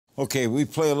Okay, we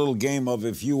play a little game of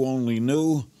If You Only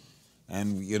Knew,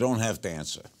 and you don't have to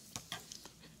answer.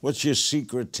 What's your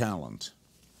secret talent?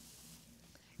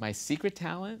 My secret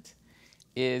talent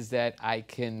is that I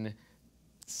can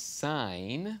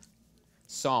sign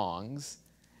songs,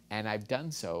 and I've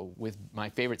done so with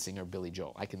my favorite singer, Billy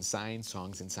Joel. I can sign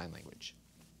songs in sign language.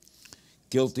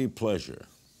 Guilty pleasure.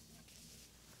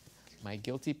 My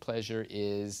guilty pleasure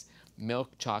is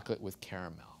milk chocolate with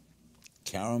caramel.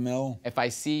 Caramel? If I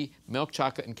see milk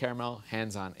chocolate and caramel,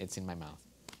 hands on, it's in my mouth.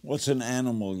 What's an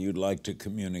animal you'd like to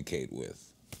communicate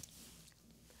with?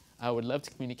 I would love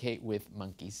to communicate with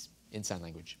monkeys in sign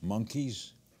language.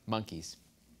 Monkeys? Monkeys.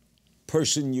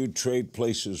 Person you'd trade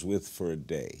places with for a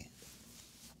day?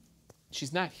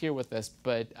 She's not here with us,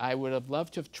 but I would have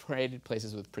loved to have traded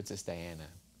places with Princess Diana.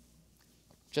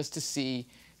 Just to see,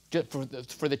 just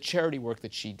for the charity work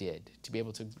that she did, to be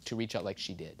able to reach out like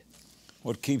she did.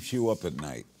 What keeps you up at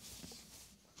night?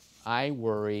 I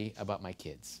worry about my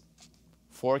kids.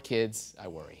 4 kids, I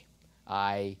worry.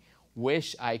 I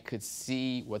wish I could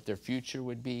see what their future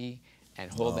would be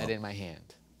and hold that in my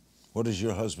hand. What does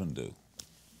your husband do?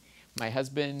 My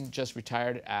husband just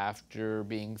retired after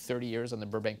being 30 years on the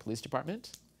Burbank Police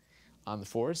Department on the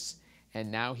force,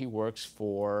 and now he works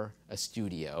for a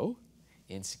studio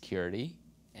in security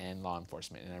and law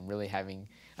enforcement. And I'm really having,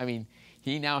 I mean,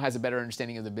 he now has a better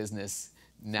understanding of the business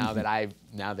now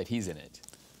that he's in it.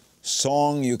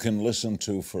 Song you can listen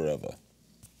to forever?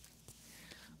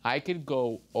 I could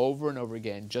go over and over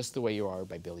again, Just the Way You Are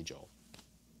by Billy Joel.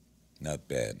 Not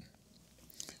bad.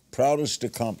 Proudest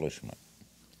accomplishment?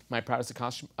 My proudest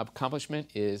accomplishment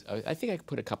is, I think I could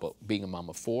put a couple, being a mom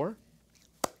of 4,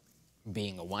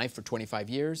 being a wife for 25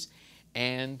 years,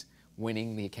 and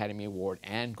winning the Academy Award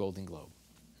and Golden Globe.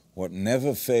 What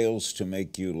never fails to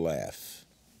make you laugh?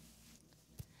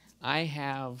 I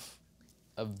have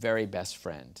a very best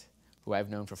friend who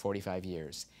I've known for 45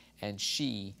 years, and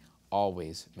she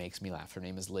always makes me laugh. Her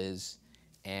name is Liz,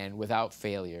 and without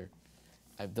failure,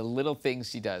 the little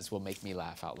things she does will make me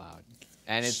laugh out loud.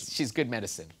 And she's good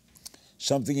medicine.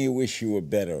 Something you wish you were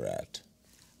better at?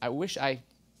 I wish I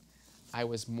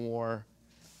was more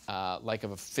like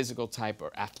of a physical type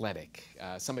or athletic,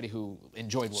 somebody who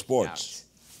enjoyed working out.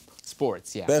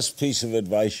 Sports, yeah. Best piece of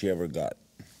advice you ever got?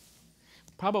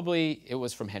 Probably it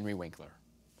was from Henry Winkler.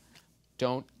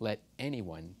 Don't let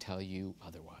anyone tell you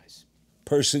otherwise.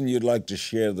 Person you'd like to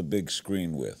share the big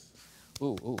screen with?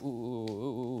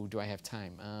 Ooh, do I have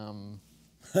time?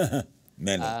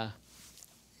 Many. I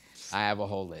have a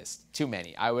whole list. Too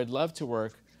many. I would love to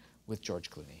work with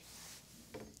George Clooney.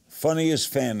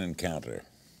 Funniest fan encounter?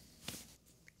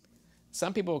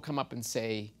 Some people will come up and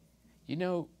say, you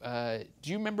know,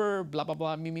 do you remember blah, blah,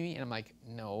 blah, me? And I'm like,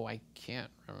 no, I can't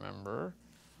remember.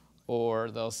 Or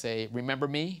they'll say, remember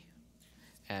me?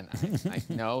 And I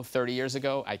know 30 years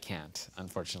ago, I can't,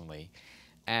 unfortunately.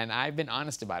 And I've been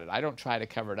honest about it. I don't try to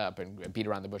cover it up and beat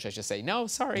around the bush. I just say, no,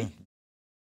 sorry.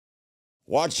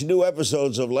 Watch new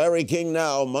episodes of Larry King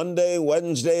Now, Monday,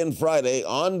 Wednesday, and Friday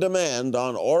on demand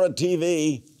on Aura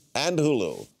TV and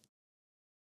Hulu.